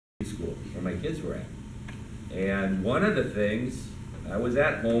where my kids were at. And one of the things, I was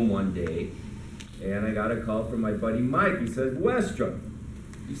at home one day, and I got a call from my buddy Mike. He said, Westrum.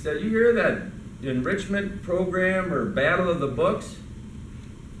 He said, you hear that enrichment program or Battle of the Books?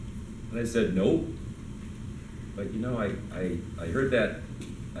 And I said, nope. But you know, I heard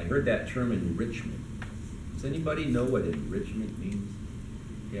that term enrichment. Does anybody know what enrichment means?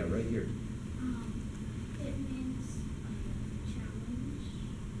 Yeah, right here. It means challenge.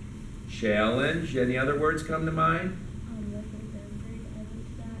 Challenge. Any other words come to mind?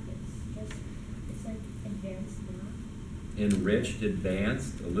 It's like advanced now. Enriched,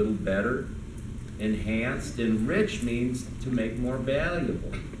 advanced, a little better. Enhanced, enrich means to make more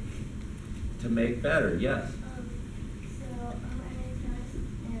valuable. To make better, yes. So I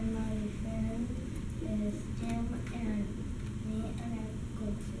and my friend is Jim and me, and I go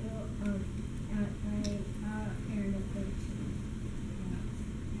to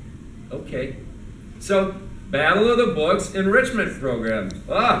Okay. So, Battle of the Books enrichment program.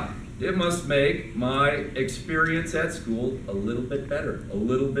 It must make my experience at school a little bit better, a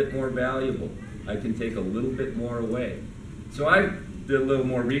little bit more valuable. I can take a little bit more away. So I did a little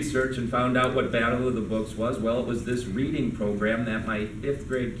more research and found out what Battle of the Books was. Well, it was this reading program that my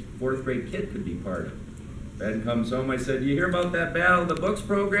fourth grade kid could be part of. Ben comes home, I said, you hear about that Battle of the Books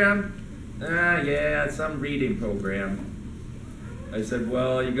program? Yeah, it's some reading program. I said,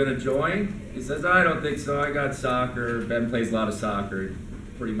 well, you gonna join? He says, I don't think so, I got soccer. Ben plays a lot of soccer.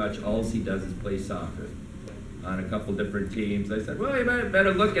 Pretty much all he does is play soccer on a couple different teams. I said, well, you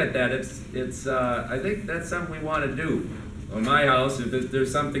better look at that. I think that's something we want to do. In my house, if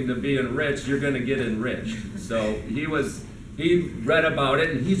there's something to be enriched, you're going to get enriched. So he read about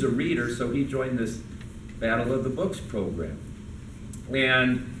it, and he's a reader, so he joined this Battle of the Books program.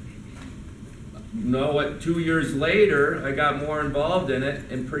 And you know what, 2 years later, I got more involved in it,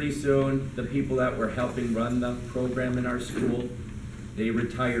 and pretty soon the people that were helping run the program in our school, they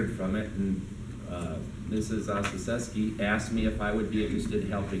retired from it, and Mrs. Osaseski asked me if I would be interested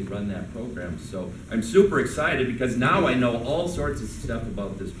in helping run that program. So I'm super excited because now I know all sorts of stuff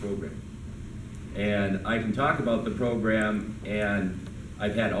about this program. And I can talk about the program, and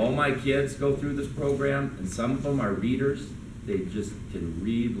I've had all my kids go through this program, and some of them are readers. They just can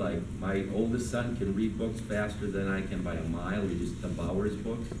read, like my oldest son can read books faster than I can by a mile. He just devours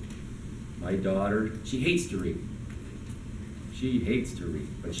books. My daughter, she hates to read. She hates to read,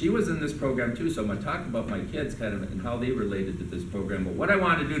 but she was in this program too, so I'm gonna talk about my kids kind of and how they related to this program. But what I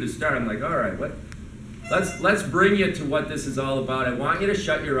wanted to do to start, I'm like, all right, let's bring you to what this is all about. I want you to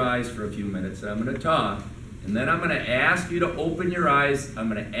shut your eyes for a few minutes, and I'm gonna talk, and then I'm gonna ask you to open your eyes. I'm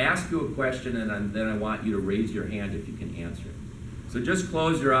gonna ask you a question, and then I want you to raise your hand if you can answer it. So just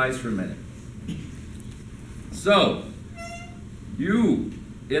close your eyes for a minute. So,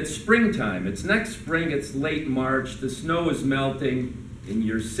 it's springtime. It's next spring. It's late March. The snow is melting, and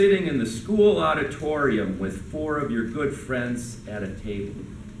you're sitting in the school auditorium with 4 of your good friends at a table.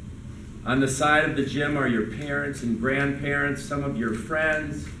 On the side of the gym are your parents and grandparents, some of your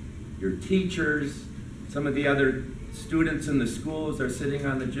friends, your teachers, some of the other students in the schools are sitting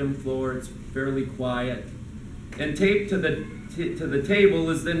on the gym floor. It's fairly quiet. And taped to the table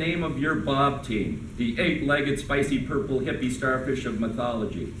is the name of your Bob team, the 8-legged spicy purple hippie starfish of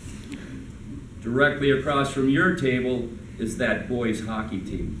mythology. Directly across from your table is that boys' hockey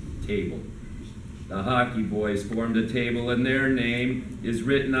team table. The hockey boys formed a table, and their name is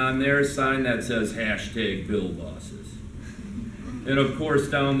written on their sign that says #BillBosses. And of course,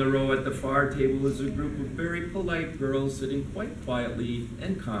 down the row at the far table is a group of very polite girls sitting quite quietly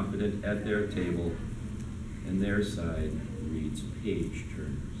and confident at their table, and their side reads page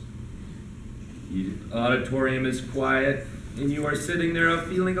turners. The auditorium is quiet, and you are sitting there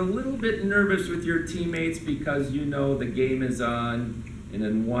feeling a little bit nervous with your teammates because you know the game is on, and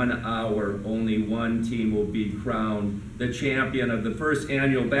in 1 hour, only one team will be crowned the champion of the first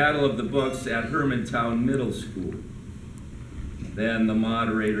annual Battle of the Books at Hermantown Middle School. Then the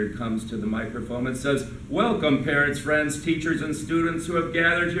moderator comes to the microphone and says, welcome parents, friends, teachers, and students who have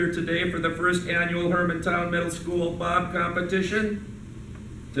gathered here today for the first annual Hermantown Middle School Bob competition.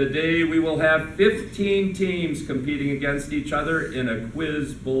 Today we will have 15 teams competing against each other in a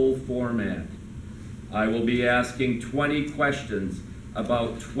quiz bowl format. I will be asking 20 questions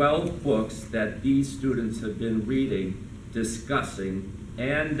about 12 books that these students have been reading, discussing,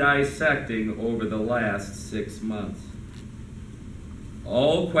 and dissecting over the last 6 months.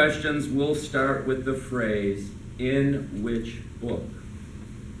 All questions will start with the phrase, in which book?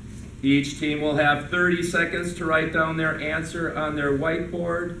 Each team will have 30 seconds to write down their answer on their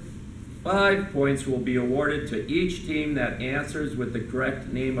whiteboard. 5 points will be awarded to each team that answers with the correct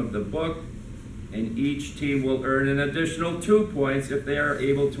name of the book, and each team will earn an additional 2 points if they are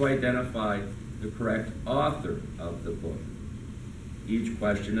able to identify the correct author of the book. Each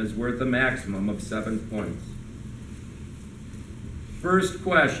question is worth a maximum of 7 points. First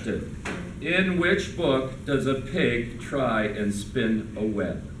question, in which book does a pig try and spin a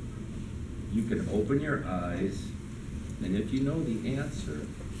web? You can open your eyes, and if you know the answer,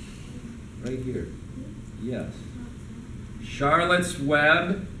 right here, yes. Charlotte's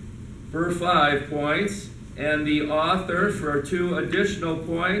Web for 5 points, and the author for 2 additional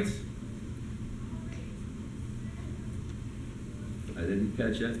points. I didn't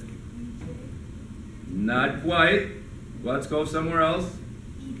catch it. Not quite. Let's go somewhere else.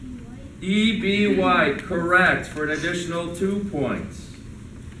 E.B. White, correct, for an additional 2 points.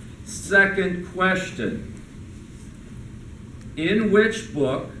 Second question. In which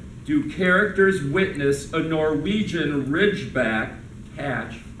book do characters witness a Norwegian ridgeback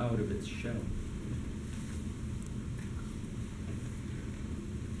hatch out of its shell?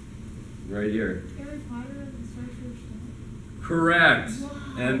 Right here. Harry Potter and the Sorcerer's Stone. Correct. Wow.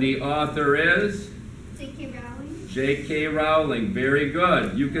 And the author is? J.K. Rowling. J.K. Rowling. Very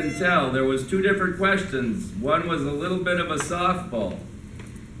good. You can tell there was 2 different questions. One was a little bit of a softball,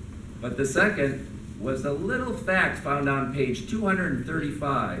 but the second was a little fact found on page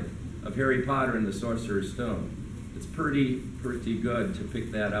 235 of Harry Potter and the Sorcerer's Stone. It's pretty good to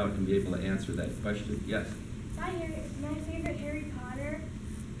pick that out and be able to answer that question. Yes? My favorite Harry Potter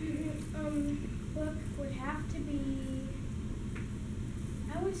book would have to be,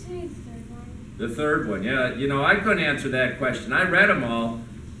 I would say the third one. The third one, yeah. You know, I couldn't answer that question. I read them all,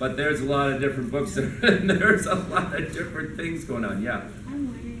 but there's a lot of different books and there's a lot of different things going on. Yeah. I'm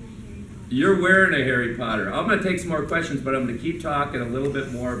wearing a Harry Potter. You're wearing a Harry Potter. I'm going to take some more questions, but I'm going to keep talking a little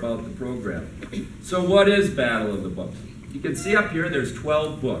bit more about the program. So what is Battle of the Books? You can see up here there's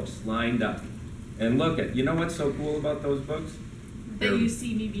 12 books lined up. And look at, you know what's so cool about those books? That you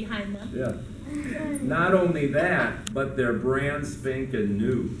see me behind them. Yeah. Not only that, but they're brand spanking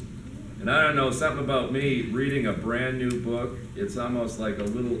new. And I don't know, something about me reading a brand new book, it's almost like a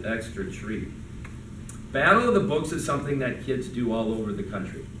little extra treat. Battle of the Books is something that kids do all over the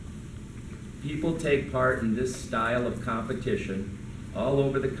country. People take part in this style of competition all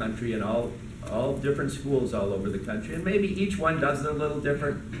over the country and all different schools all over the country. And maybe each one does it a little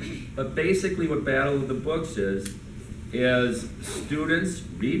different. But basically what Battle of the Books is students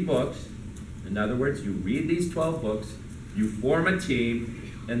read books. In other words, you read these 12 books, you form a team,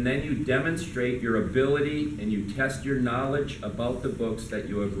 and then you demonstrate your ability and you test your knowledge about the books that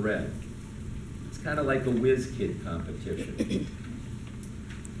you have read. It's kind of like a whiz kid competition.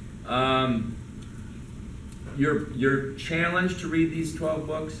 You're challenged to read these 12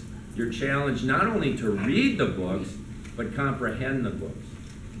 books. You're challenged not only to read the books, but comprehend the books.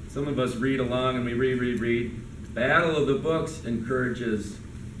 Some of us read along and we read. Battle of the Books encourages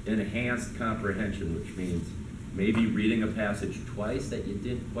enhanced comprehension, which means maybe reading a passage twice that you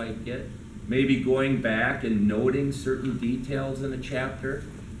didn't quite get, maybe going back and noting certain details in a chapter,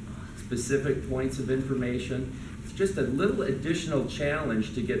 specific points of information. It's just a little additional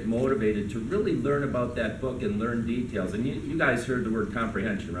challenge to get motivated to really learn about that book and learn details. And you guys heard the word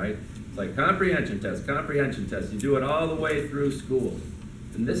comprehension, right? It's like comprehension test, comprehension test. You do it all the way through school.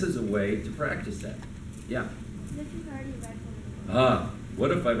 And this is a way to practice that. Yeah? What if you've already read one?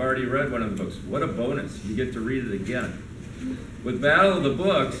 What if I've already read one of the books? What a bonus. You get to read it again. With Battle of the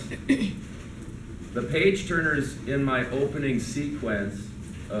Books, the page turners in my opening sequence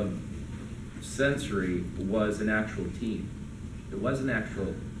of sensory was an actual team. It was an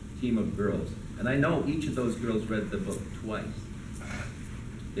actual team of girls. And I know each of those girls read the book twice.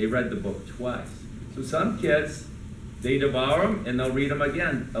 They read the book twice. So some kids, they devour them and they'll read them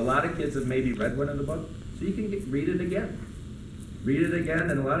again. A lot of kids have maybe read one of the books, so you can read it again. Read it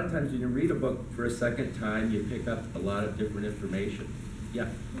again, and a lot of times when you read a book for a second time, you pick up a lot of different information. Yeah?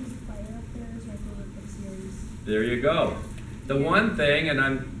 There's a fire up there, is my favorite book series. There you go. The one thing, and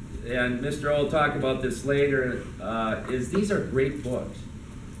Mr. O will talk about this later, is these are great books.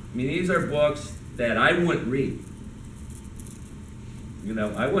 I mean, these are books that I wouldn't read. You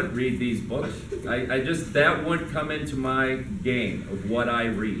know, I wouldn't read these books. That wouldn't come into my game of what I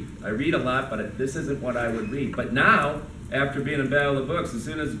read. I read a lot, but this isn't what I would read. But now, after being in Battle of the Books, as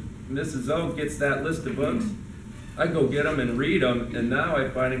soon as Mrs. O gets that list of books, I go get them and read them, and now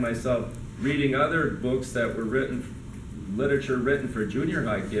I'm finding myself reading other books that were literature written for junior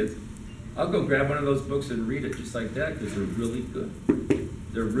high kids. I'll go grab one of those books and read it just like that because they're really good.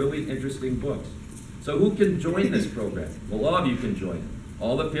 They're really interesting books. So who can join this program? Well, all of you can join it.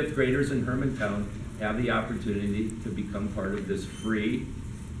 all the 5th graders in Hermantown have the opportunity to become part of this free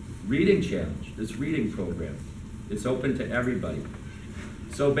reading challenge, this reading program. It's open to everybody.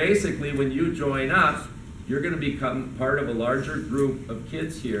 So basically, when you join up, you're going to become part of a larger group of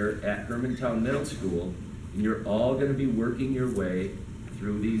kids here at Hermantown Middle School, and you're all going to be working your way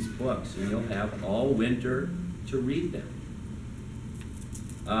through these books, and you'll have all winter to read them.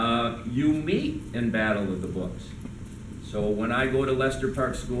 You meet in Battle of the Books. So when I go to Lester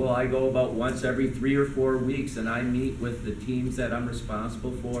Park School, I go about once every 3 or 4 weeks, and I meet with the teams that I'm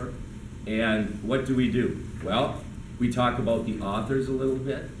responsible for. And what do? Well, we talk about the authors a little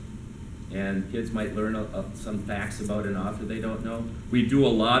bit, and kids might learn some facts about an author they don't know. We do a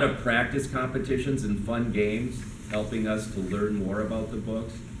lot of practice competitions and fun games, helping us to learn more about the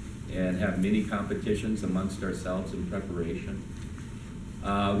books, and have mini competitions amongst ourselves in preparation.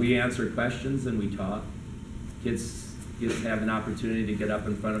 We answer questions and we talk. Kids have an opportunity to get up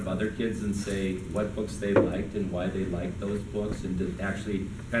in front of other kids and say what books they liked and why they liked those books, and to actually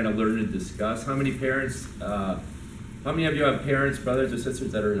kind of learn and discuss. How many parents, how many of you have parents, brothers or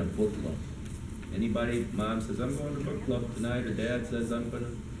sisters that are in a book club? Anybody? Mom says, I'm going to book club tonight, or dad says, I'm going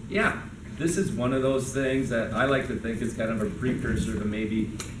to. Yeah, this is one of those things that I like to think is kind of a precursor to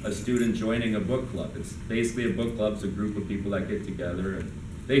maybe a student joining a book club. It's basically a book club's a group of people that get together and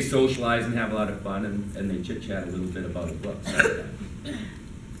they socialize and have a lot of fun, and they chit-chat a little bit about a book.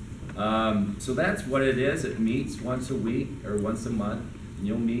 So that's what it is. It meets once a week or once a month, and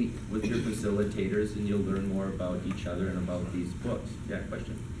you'll meet with your facilitators and you'll learn more about each other and about these books. Yeah,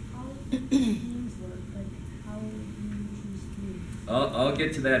 question? How do teams work? Like, how do you choose teams? I'll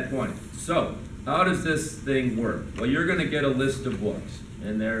get to that point. So, how does this thing work? Well, you're going to get a list of books,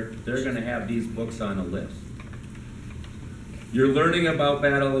 and they're going to have these books on a list. You're learning about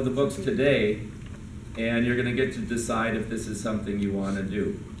Battle of the Books today, and you're going to get to decide if this is something you want to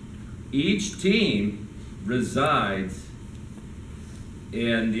do. Each team resides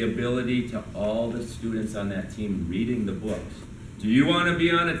in the ability to all the students on that team reading the books. Do you want to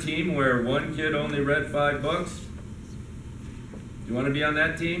be on a team where one kid only read 5 books? Do you want to be on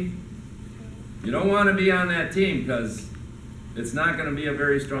that team? You don't want to be on that team because it's not going to be a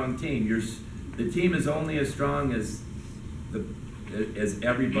very strong team. The team is only as strong as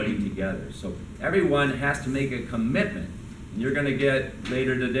everybody together. So everyone has to make a commitment. And you're going to get,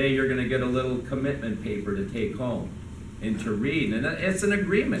 later today, you're going to get a little commitment paper to take home and to read. And it's an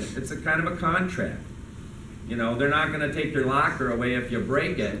agreement. It's a kind of a contract. You know, they're not going to take your locker away if you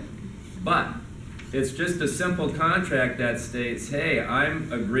break it, but it's just a simple contract that states, hey,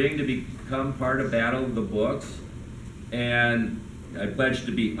 I'm agreeing to become part of Battle of the Books, and I pledge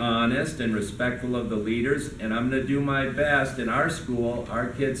to be honest and respectful of the leaders, and I'm going to do my best. In our school, our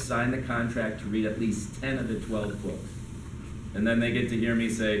kids sign the contract to read at least 10 of the 12 books. And then they get to hear me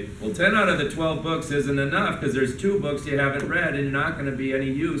say, well, 10 out of the 12 books isn't enough because there's 2 books you haven't read, and you're not going to be any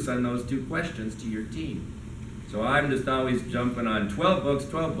use on those 2 questions to your team. So I'm just always jumping on 12 books,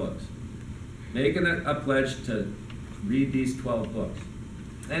 12 books. Making a pledge to read these 12 books.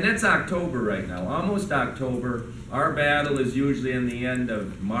 And it's October right now, almost October. Our battle is usually in the end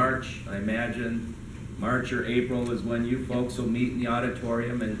of March, I imagine. March or April is when you folks will meet in the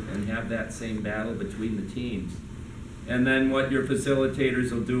auditorium and have that same battle between the teams. And then what your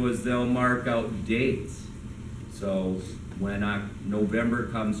facilitators will do is they'll mark out dates. So when November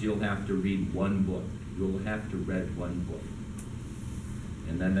comes, you'll have to read 1 book. You'll have to read 1 book.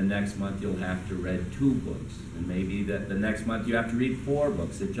 And then the next month you'll have to read 2 books. And maybe the next month you have to read 4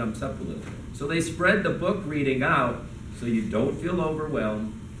 books. It jumps up a little. So they spread the book reading out so you don't feel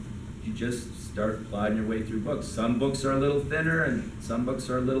overwhelmed. You just start plodding your way through books. Some books are a little thinner and some books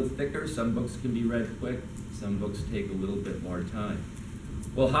are a little thicker. Some books can be read quick. Some books take a little bit more time.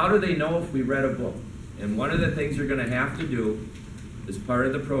 Well, how do they know if we read a book? And one of the things you're going to have to do as part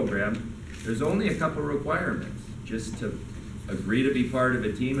of the program, there's only a couple requirements. Just to agree to be part of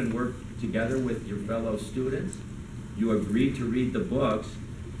a team and work together with your fellow students. You agree to read the books,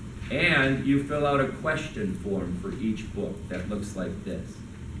 and you fill out a question form for each book that looks like this.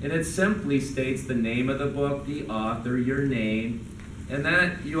 And it simply states the name of the book, the author, your name, and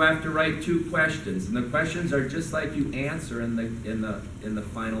then you have to write 2 questions. And the questions are just like you answer in the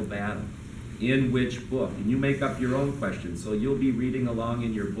final battle. In which book? And you make up your own questions. So you'll be reading along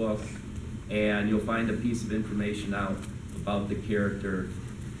in your book, and you'll find a piece of information out about the character,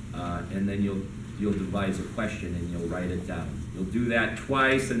 and then you'll devise a question and you'll write it down. You'll do that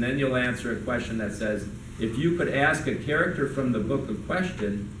twice, and then you'll answer a question that says, if you could ask a character from the book a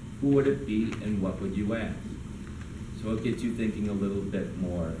question, who would it be and what would you ask? So it gets you thinking a little bit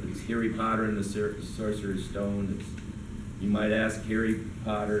more. It's Harry Potter and the Sorcerer's Stone. It's You might ask Harry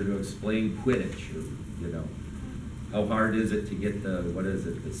Potter to explain Quidditch, or, you know, how hard is it to get the, what is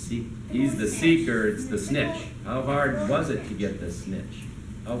it, he's the seeker, it's the snitch. How hard was it to get the snitch?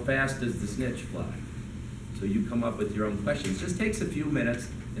 How fast does the snitch fly? So you come up with your own questions. Just takes a few minutes,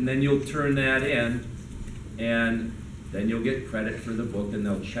 and then you'll turn that in, and then you'll get credit for the book, and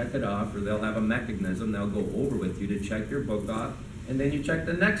they'll check it off, or they'll have a mechanism, they'll go over with you to check your book off, and then you check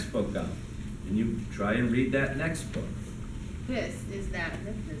the next book off, and you try and read that next book. This is that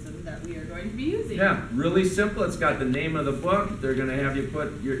mechanism that we are going to be using. Yeah, really simple. It's got the name of the book. They're going to have you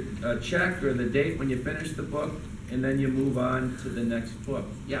put your check or the date when you finish the book, and then you move on to the next book.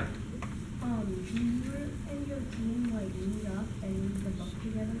 Yeah. Do you and your team like meet up and read the book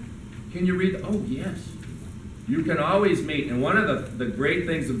together? Can you read? Oh, yes. You can always meet. And one of the great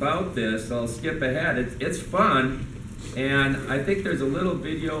things about this, I'll skip ahead, it's fun. And I think there's a little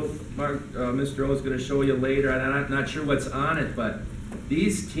video Mr. O is going to show you later, and I'm not sure what's on it, but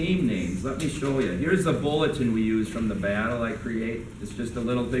these team names, let me show you. Here's the bulletin we use from the battle I create. It's just a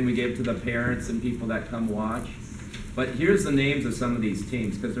little thing we gave to the parents and people that come watch. But here's the names of some of these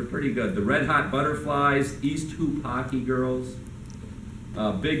teams, because they're pretty good. The Red Hot Butterflies, East Hoop Hockey Girls,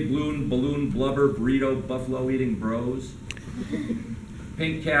 Big Balloon Blubber Burrito Buffalo Eating Bros,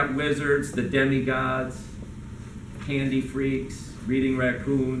 Pink Cap Wizards, the Demigods, Candy Freaks, Reading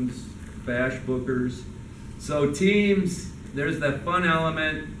Raccoons, Bash Bookers. So teams, there's that fun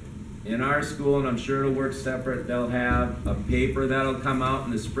element in our school, and I'm sure it'll work separate. They'll have a paper that'll come out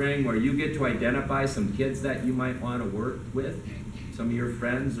in the spring where you get to identify some kids that you might want to work with, some of your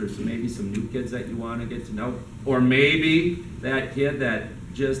friends, or maybe some new kids that you want to get to know, or maybe that kid that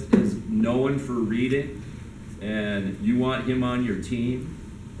just is known for reading and you want him on your team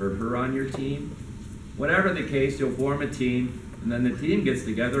or her on your team. Whatever the case, you'll form a team, and then the team gets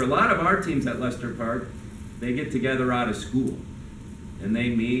together. A lot of our teams at Lester Park, they get together out of school, and they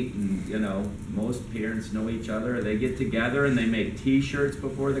meet, and you know, most parents know each other. They get together and they make T-shirts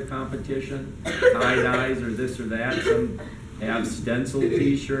before the competition, tie-dyes or this or that. Some have stencil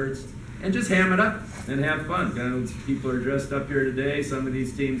T-shirts, and just ham it up and have fun. You know, people are dressed up here today. Some of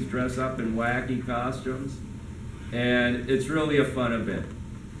these teams dress up in wacky costumes, and it's really a fun event.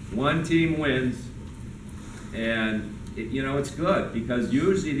 One team wins. And, you know, it's good because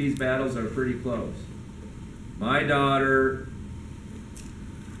usually these battles are pretty close. My daughter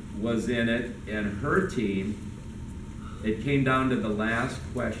was in it, and her team, it came down to the last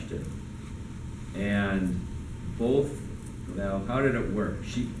question. And both, well, how did it work?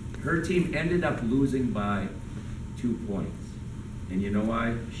 Her team ended up losing by 2 points. And you know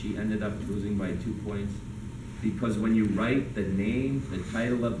why she ended up losing by 2 points? Because when you write the name, the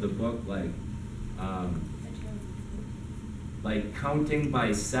title of the book, like counting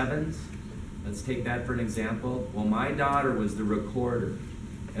by sevens, let's take that for an example. Well, my daughter was the recorder,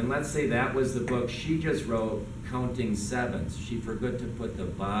 and let's say that was the book. She just wrote counting sevens. She forgot to put the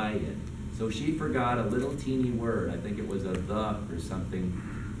by in. So she forgot a little teeny word. I think it was a the or something.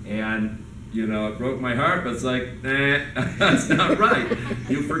 And, you know, it broke my heart, but it's like, nah, that's not right.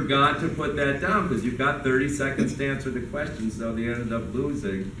 You forgot to put that down because you've got 30 seconds to answer the question, so they ended up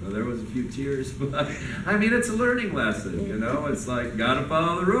losing. Well, there was a few tears, but I mean, it's a learning lesson, you know? It's like, gotta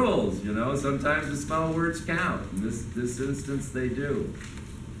follow the rules, you know? Sometimes the small words count. In this instance, they do.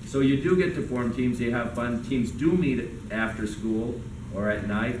 So you do get to form teams, you have fun. Teams do meet after school or at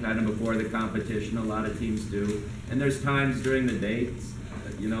night, kind of before the competition. A lot of teams do. And there's times during the day,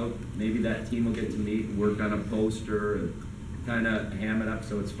 you know, maybe that team will get to meet and work on a poster and kind of ham it up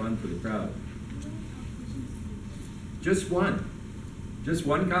so it's fun for the crowd. Just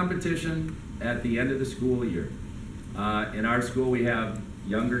one competition at the end of the school year. In our school, we have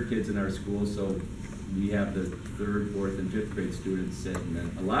younger kids in our school, so we have the 3rd, 4th, and 5th grade students sitting.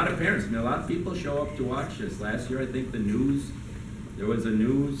 And a lot of parents, I mean, a lot of people show up to watch this. Last year, I think there was a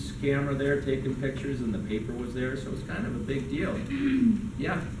news camera there taking pictures, and the paper was there, so it's kind of a big deal.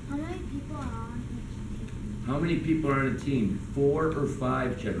 Yeah? How many people are on each team? How many people are on a team? 4 or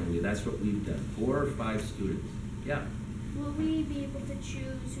 5 generally. That's what we've done. 4 or 5 students. Yeah? Will we be able to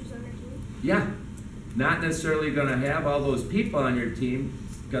choose who's on the team? Yeah. Not necessarily going to have all those people on your team,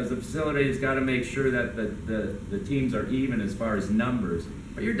 because the facility has got to make sure that the teams are even as far as numbers.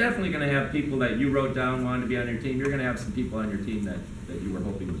 But you're definitely going to have people that you wrote down wanted to be on your team. You're going to have some people on your team that you were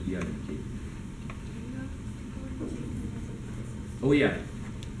hoping would be on your team. Oh yeah.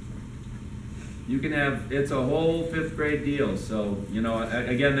 You can have, it's a whole 5th grade deal. So, you know,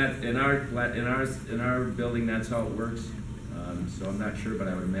 again, that in our building, that's how it works. So I'm not sure, but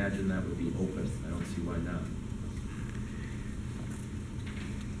I would imagine that would be open. I don't see why not.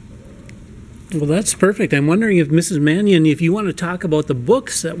 Well, that's perfect. I'm wondering if Mrs. Mannion, if you want to talk about the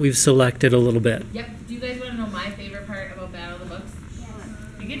books that we've selected a little bit. Yep. Do you guys want to know my favorite part about Battle of the Books? Yes.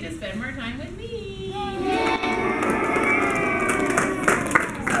 You get to spend more time with me. So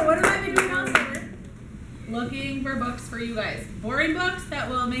what have I been doing all summer? Looking for books for you guys. Boring books that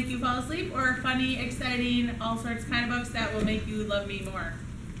will make you fall asleep, or funny, exciting, all sorts kind of books that will make you love me more?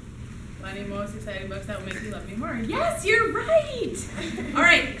 Funny, most exciting books that will make you love me more. Yes, you're right! All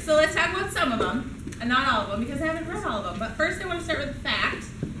right, so let's talk about some of them, and not all of them, because I haven't read all of them. But first I want to start with a fact.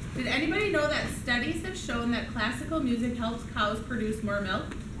 Did anybody know that studies have shown that classical music helps cows produce more milk?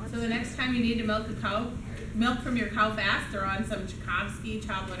 So the next time you need to milk a cow, milk from your cow fast, throw on some Tchaikovsky,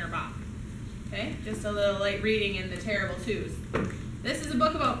 Chopin, or Bach. Okay, just a little light reading in the terrible twos. This is a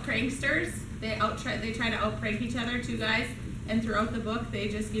book about pranksters. They try to out-prank each other, two guys. And throughout the book, they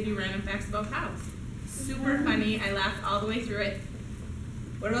just give you random facts about cows. Super funny. I laughed all the way through it.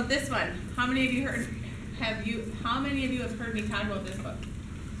 What about this one? How many of you have heard me talk about this book?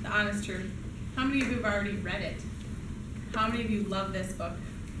 The honest truth. How many of you have already read it? How many of you love this book?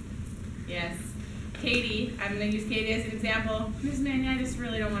 Yes. Katie, I'm going to use Katie as an example. Ms. Mannion, I just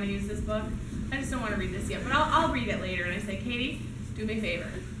really don't want to use this book. I just don't want to read this yet, but I'll read it later. And I say, Katie, do me a favor.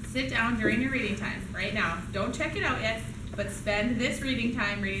 Sit down during your reading time right now. Don't check it out yet. But spend this reading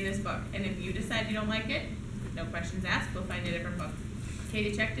time reading this book. And if you decide you don't like it, no questions asked, we'll find a different book.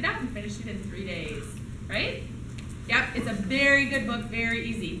 Katie checked it out and finished it in 3 days. Right? Yep, it's a very good book, very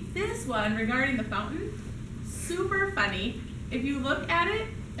easy. This one, regarding the fountain, super funny. If you look at it,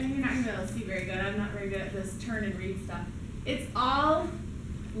 and you're not going to be able to see very good. I'm not very good at this turn and read stuff. It's all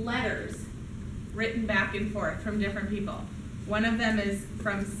letters written back and forth from different people. One of them is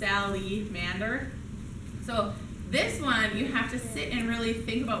from Sally Mander. So this one, you have to sit and really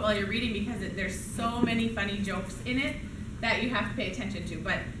think about while you're reading, because there's so many funny jokes in it that you have to pay attention to.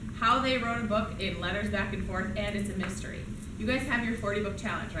 But how they wrote a book in letters back and forth, and it's a mystery. You guys have your 40-book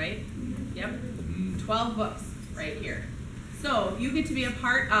challenge, right? Yep. 12 books right here. So you get to be a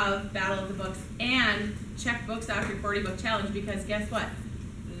part of Battle of the Books and check books off your 40-book challenge, because guess what?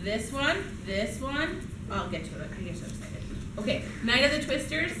 This one, I'll get to it. I get so excited. Okay, Night of the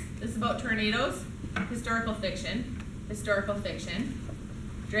Twisters. This is about tornadoes. Historical fiction.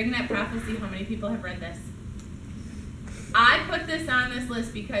 Dragonette Prophecy, how many people have read this? I put this on this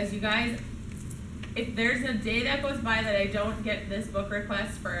list because you guys, if there's a day that goes by that I don't get this book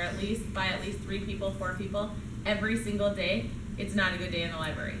request for at least 3 people, 4 people, every single day, it's not a good day in the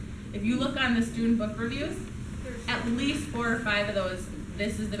library. If you look on the student book reviews, at least 4 or 5 of those,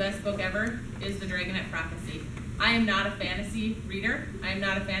 this is the best book ever, is the Dragonette Prophecy. I am not a fantasy reader. I am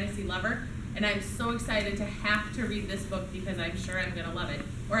not a fantasy lover. And I'm so excited to have to read this book because I'm sure I'm going to love it.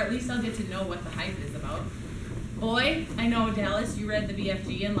 Or at least I'll get to know what the hype is about. Boy, I know, Dallas, you read the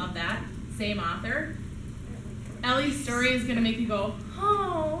BFG and love that. Same author. Ellie's story is going to make you go,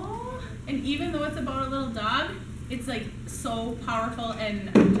 oh. And even though it's about a little dog, it's like so powerful, and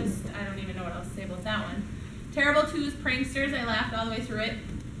I don't even know what else to say about that one. Terrible Twos, Pranksters, I laughed all the way through it.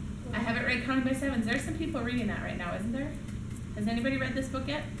 I haven't read Counting by Sevens. There's some people reading that right now, isn't there? Has anybody read this book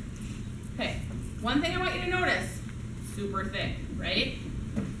yet? Okay, one thing I want you to notice, super thick, right?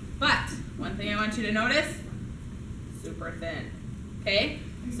 But one thing I want you to notice, super thin, okay?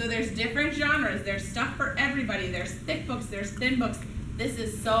 So there's different genres. There's stuff for everybody. There's thick books, there's thin books. This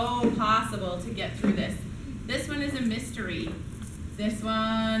is so possible to get through this. This one is a mystery. This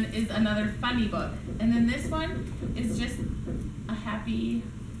one is another funny book. And then this one is just a happy,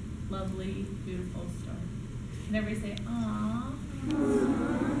 lovely, beautiful story. And everybody say, aww.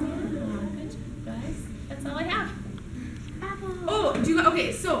 Good job, guys. That's all I have. Oh,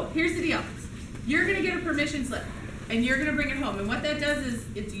 okay, so here's the deal. You're going to get a permission slip, and you're going to bring it home. And what that does is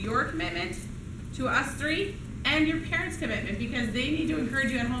it's your commitment to us 3 and your parents' commitment, because they need to encourage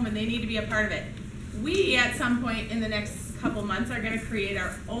you at home and they need to be a part of it. We, at some point in the next couple months, are going to create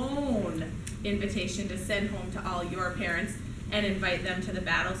our own invitation to send home to all your parents and invite them to the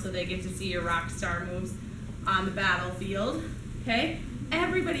battle so they get to see your rock star moves on the battlefield. Okay?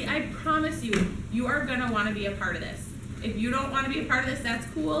 Everybody, I promise you, you are going to want to be a part of this. If you don't want to be a part of this, that's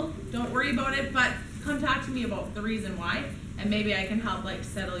cool. Don't worry about it, but come talk to me about the reason why, and maybe I can help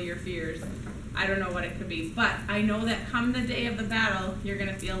settle your fears. I don't know what it could be, but I know that come the day of the battle, you're going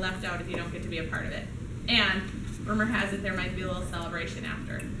to feel left out if you don't get to be a part of it. And rumor has it there might be a little celebration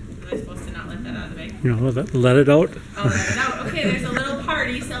after. Was I supposed to not let that out of the way? No, let it out. I'll let it out. Okay, there's a little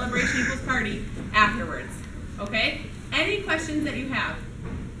party, celebration equals party, afterwards. Okay? Any questions that you have?